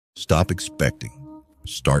Stop expecting.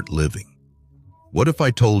 Start living. What if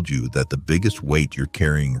I told you that the biggest weight you're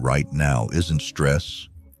carrying right now isn't stress,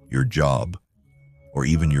 your job, or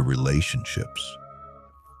even your relationships?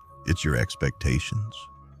 It's your expectations.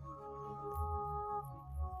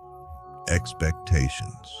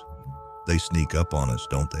 Expectations. They sneak up on us,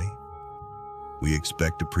 don't they? We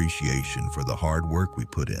expect appreciation for the hard work we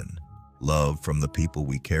put in, love from the people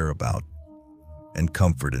we care about, and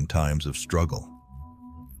comfort in times of struggle.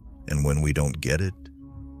 And when we don't get it,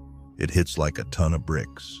 it hits like a ton of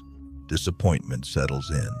bricks. Disappointment settles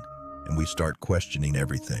in, and we start questioning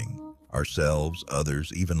everything, ourselves,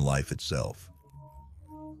 others, even life itself.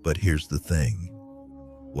 But here's the thing.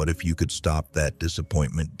 What if you could stop that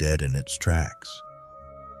disappointment dead in its tracks?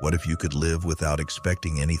 What if you could live without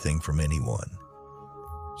expecting anything from anyone?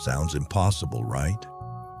 Sounds impossible, right?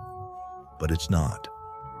 But it's not.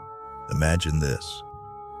 Imagine this.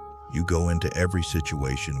 You go into every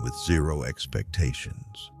situation with zero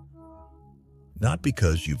expectations. Not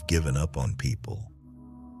because you've given up on people,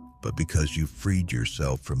 but because you've freed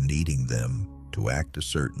yourself from needing them to act a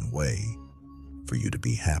certain way for you to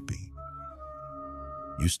be happy.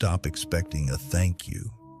 You stop expecting a thank you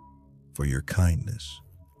for your kindness.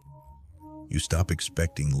 You stop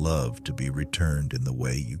expecting love to be returned in the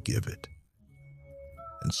way you give it.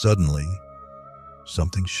 And suddenly,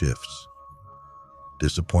 something shifts.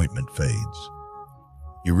 Disappointment fades.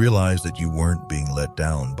 You realize that you weren't being let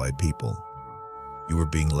down by people. You were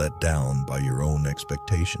being let down by your own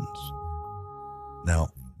expectations. Now,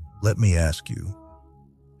 let me ask you,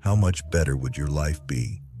 how much better would your life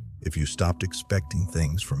be if you stopped expecting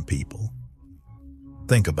things from people?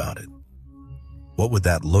 Think about it. What would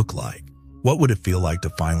that look like? What would it feel like to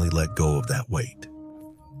finally let go of that weight?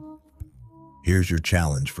 Here's your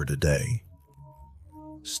challenge for today.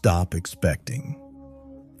 Stop expecting.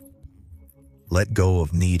 Let go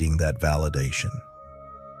of needing that validation.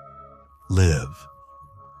 Live,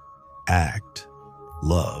 act,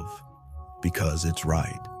 love, because it's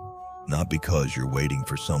right, not because you're waiting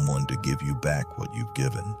for someone to give you back what you've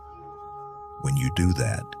given. When you do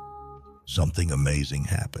that, something amazing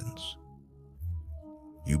happens.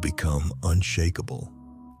 You become unshakable.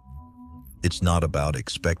 It's not about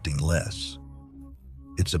expecting less.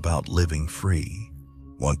 It's about living free.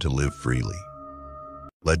 Want to live freely.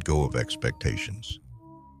 Let go of expectations.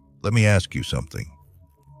 Let me ask you something.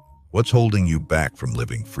 What's holding you back from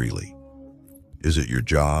living freely? Is it your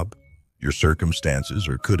job, your circumstances,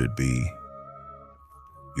 or could it be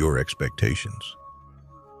your expectations?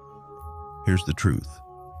 Here's the truth.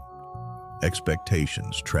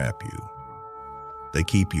 Expectations trap you. They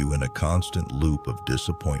keep you in a constant loop of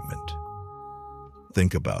disappointment.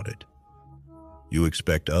 Think about it. You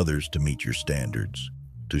expect others to meet your standards,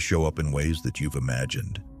 to show up in ways that you've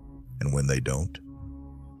imagined, and when they don't,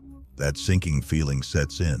 that sinking feeling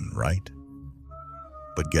sets in, right?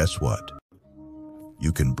 But guess what?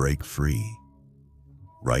 You can break free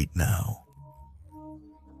right now.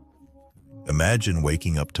 Imagine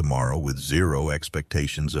waking up tomorrow with zero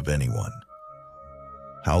expectations of anyone.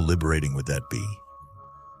 How liberating would that be?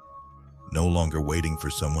 No longer waiting for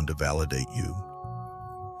someone to validate you,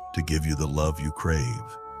 to give you the love you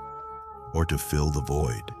crave, or to fill the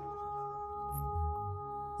void.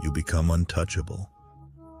 You become untouchable.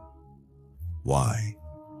 Why?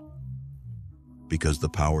 Because the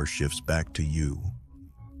power shifts back to you.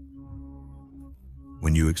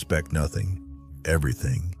 When you expect nothing,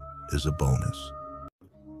 everything is a bonus.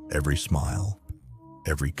 Every smile,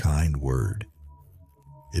 every kind word,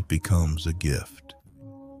 it becomes a gift,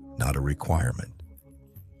 not a requirement.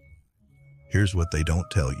 Here's what they don't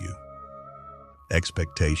tell you.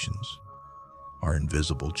 Expectations are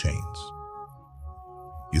invisible chains.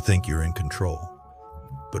 You think you're in control,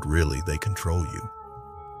 but really they control you.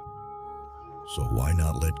 So why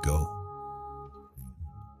not let go?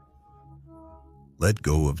 Let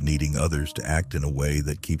go of needing others to act in a way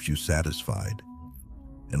that keeps you satisfied,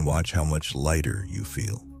 and watch how much lighter you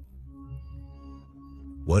feel.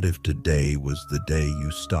 What if today was the day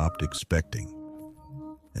you stopped expecting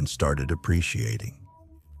and started appreciating?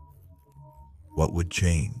 What would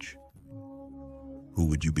change? Who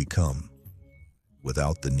would you become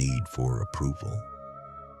without the need for approval?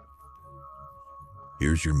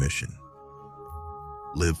 Here's your mission.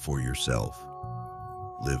 Live for yourself.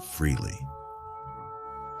 Live freely.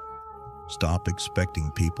 Stop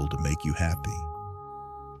expecting people to make you happy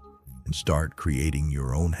and start creating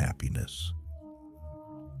your own happiness.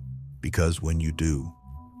 Because when you do,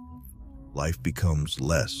 life becomes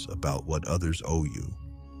less about what others owe you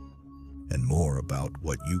and more about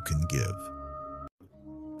what you can give.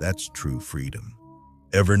 That's true freedom.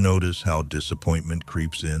 Ever notice how disappointment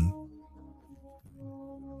creeps in?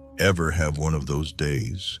 Ever have one of those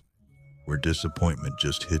days where disappointment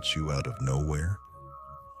just hits you out of nowhere?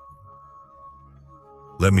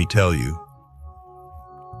 Let me tell you,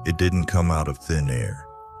 it didn't come out of thin air.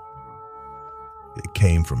 It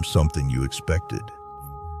came from something you expected.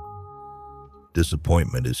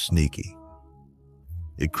 Disappointment is sneaky.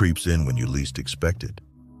 It creeps in when you least expect it.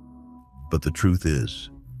 But the truth is,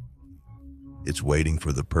 it's waiting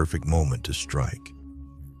for the perfect moment to strike.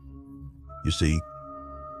 You see,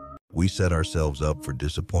 we set ourselves up for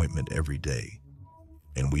disappointment every day,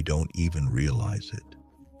 and we don't even realize it.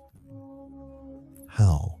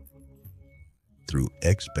 How? Through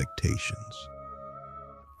expectations.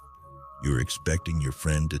 You're expecting your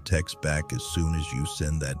friend to text back as soon as you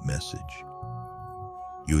send that message.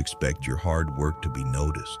 You expect your hard work to be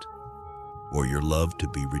noticed, or your love to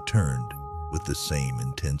be returned with the same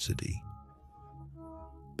intensity.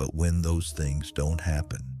 But when those things don't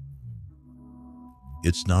happen,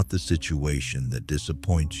 it's not the situation that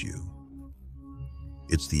disappoints you.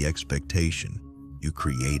 It's the expectation you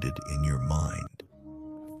created in your mind.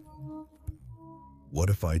 What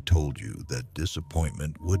if I told you that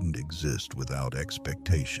disappointment wouldn't exist without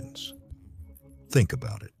expectations? Think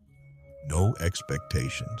about it. No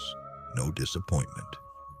expectations, no disappointment.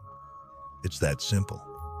 It's that simple.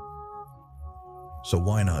 So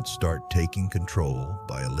why not start taking control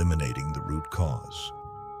by eliminating the root cause?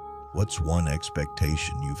 What's one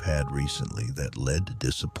expectation you've had recently that led to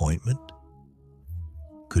disappointment?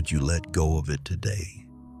 Could you let go of it today?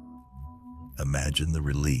 Imagine the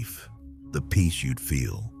relief, the peace you'd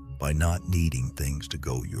feel by not needing things to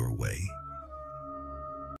go your way.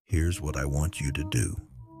 Here's what I want you to do.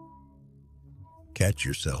 Catch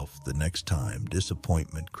yourself the next time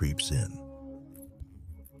disappointment creeps in.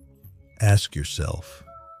 Ask yourself,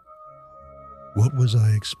 what was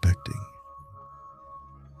I expecting?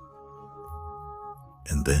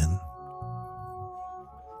 And then,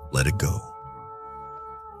 let it go.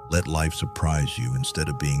 Let life surprise you instead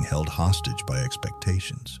of being held hostage by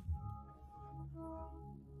expectations.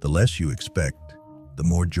 The less you expect, the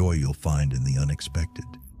more joy you'll find in the unexpected.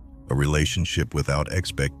 A relationship without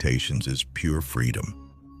expectations is pure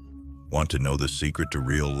freedom. Want to know the secret to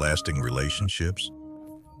real lasting relationships?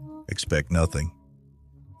 Expect nothing.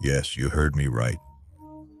 Yes, you heard me right.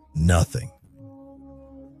 Nothing.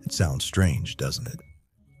 It sounds strange, doesn't it?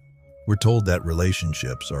 We're told that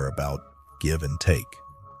relationships are about give and take.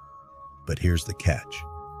 But here's the catch.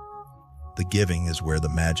 The giving is where the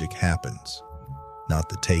magic happens, not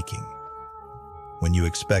the taking. When you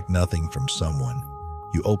expect nothing from someone,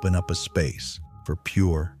 you open up a space for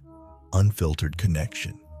pure, unfiltered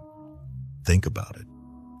connection. Think about it.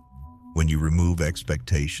 When you remove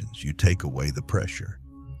expectations, you take away the pressure.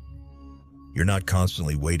 You're not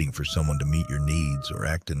constantly waiting for someone to meet your needs or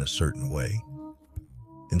act in a certain way.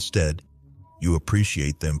 Instead, you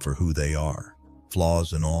appreciate them for who they are,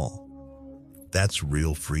 flaws and all. That's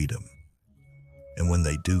real freedom. And when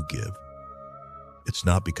they do give, it's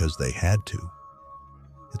not because they had to.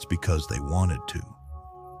 It's because they wanted to.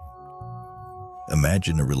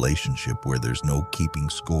 Imagine a relationship where there's no keeping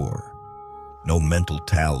score, no mental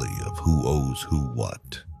tally of who owes who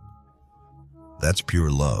what. That's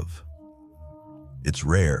pure love. It's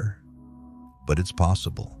rare, but it's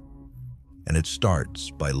possible. And it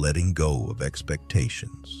starts by letting go of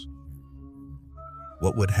expectations.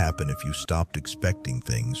 What would happen if you stopped expecting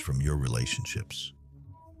things from your relationships?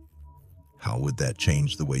 How would that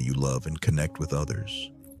change the way you love and connect with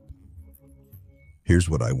others? Here's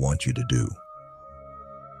what I want you to do.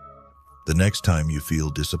 The next time you feel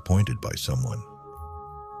disappointed by someone,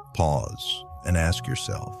 pause and ask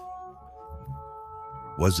yourself,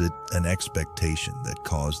 was it an expectation that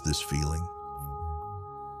caused this feeling?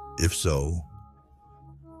 If so,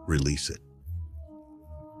 release it.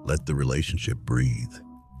 Let the relationship breathe.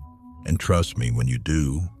 And trust me, when you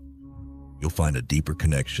do, you'll find a deeper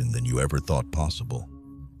connection than you ever thought possible.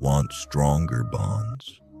 Want stronger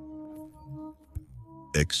bonds?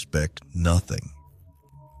 Expect nothing.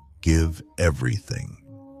 Give everything.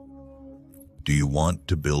 Do you want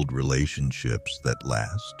to build relationships that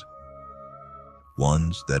last?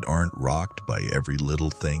 Ones that aren't rocked by every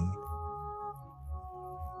little thing?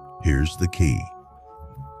 Here's the key.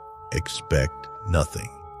 Expect nothing,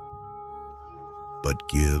 but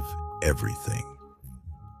give everything.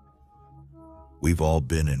 We've all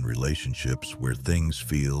been in relationships where things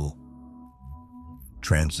feel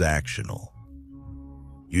transactional.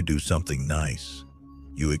 You do something nice,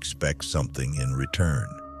 you expect something in return.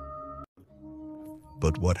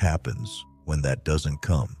 But what happens when that doesn't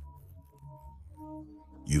come?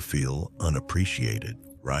 You feel unappreciated,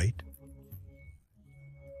 right?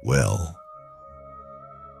 Well,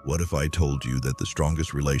 what if I told you that the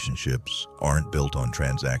strongest relationships aren't built on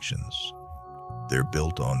transactions? They're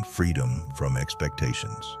built on freedom from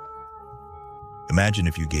expectations. Imagine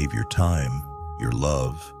if you gave your time, your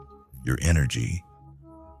love, your energy,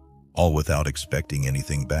 all without expecting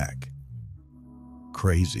anything back.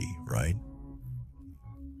 Crazy, right?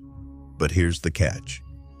 But here's the catch.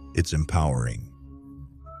 It's empowering.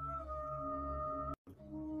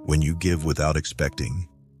 When you give without expecting,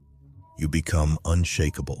 you become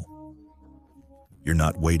unshakable. You're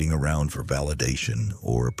not waiting around for validation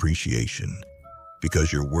or appreciation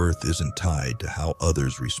because your worth isn't tied to how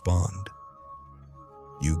others respond.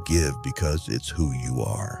 You give because it's who you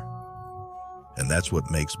are. And that's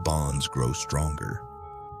what makes bonds grow stronger.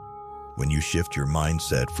 When you shift your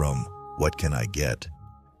mindset from what can I get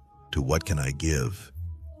to what can I give,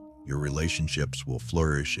 your relationships will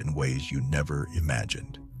flourish in ways you never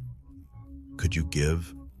imagined. Could you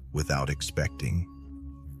give without expecting?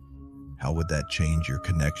 How would that change your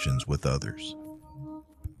connections with others?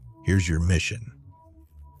 Here's your mission.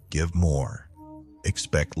 Give more,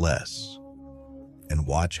 expect less, and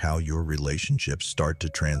watch how your relationships start to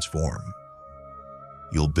transform.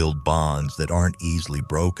 You'll build bonds that aren't easily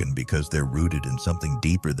broken because they're rooted in something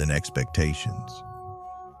deeper than expectations.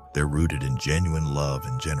 They're rooted in genuine love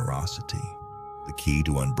and generosity. The key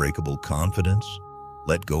to unbreakable confidence?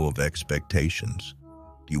 Let go of expectations.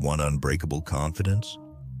 Do you want unbreakable confidence?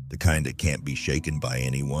 The kind that can't be shaken by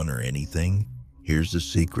anyone or anything? Here's the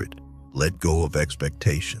secret. Let go of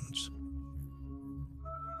expectations.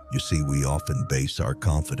 You see, we often base our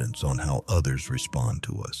confidence on how others respond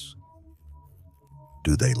to us.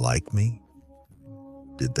 Do they like me?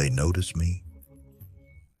 Did they notice me?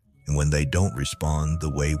 And when they don't respond the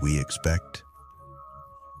way we expect,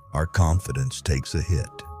 our confidence takes a hit.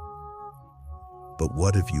 But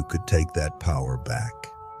what if you could take that power back?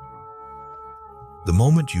 The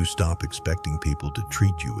moment you stop expecting people to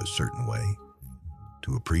treat you a certain way,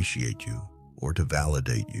 to appreciate you, or to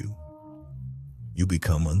validate you, you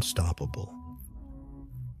become unstoppable.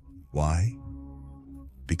 Why?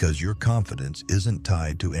 Because your confidence isn't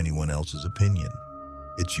tied to anyone else's opinion.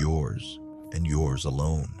 It's yours, and yours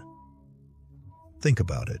alone. Think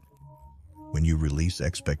about it. When you release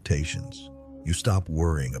expectations, you stop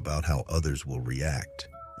worrying about how others will react,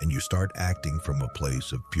 and you start acting from a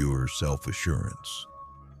place of pure self-assurance.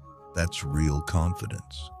 That's real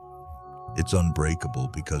confidence. It's unbreakable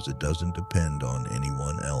because it doesn't depend on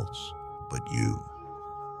anyone else but you.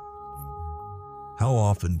 How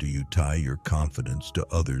often do you tie your confidence to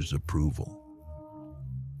others' approval?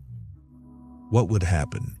 What would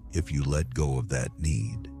happen if you let go of that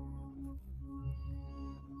need?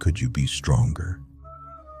 Could you be stronger,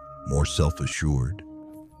 more self-assured?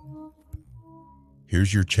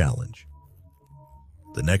 Here's your challenge.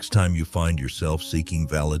 The next time you find yourself seeking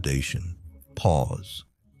validation, pause.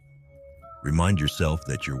 Remind yourself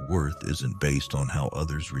that your worth isn't based on how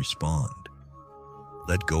others respond.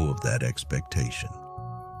 Let go of that expectation.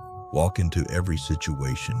 Walk into every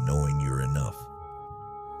situation knowing you're enough,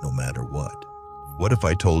 no matter what. What if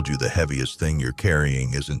I told you the heaviest thing you're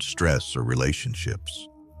carrying isn't stress or relationships?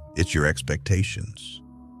 It's your expectations.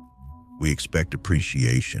 We expect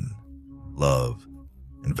appreciation, love,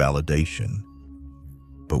 and validation.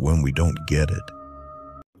 But when we don't get it,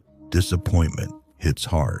 disappointment hits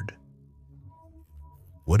hard.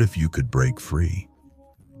 What if you could break free?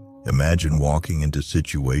 Imagine walking into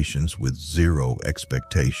situations with zero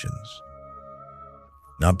expectations.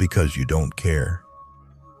 Not because you don't care,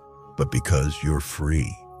 but because you're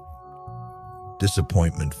free.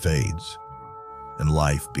 Disappointment fades, and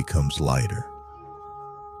life becomes lighter.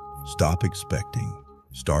 Stop expecting,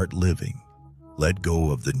 start living. Let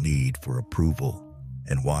go of the need for approval,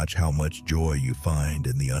 and watch how much joy you find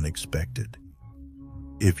in the unexpected.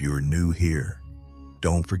 If you're new here,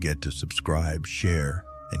 don't forget to subscribe, share,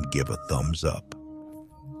 and give a thumbs up.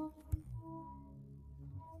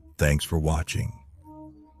 Thanks for watching.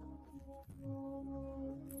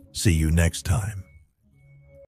 See you next time.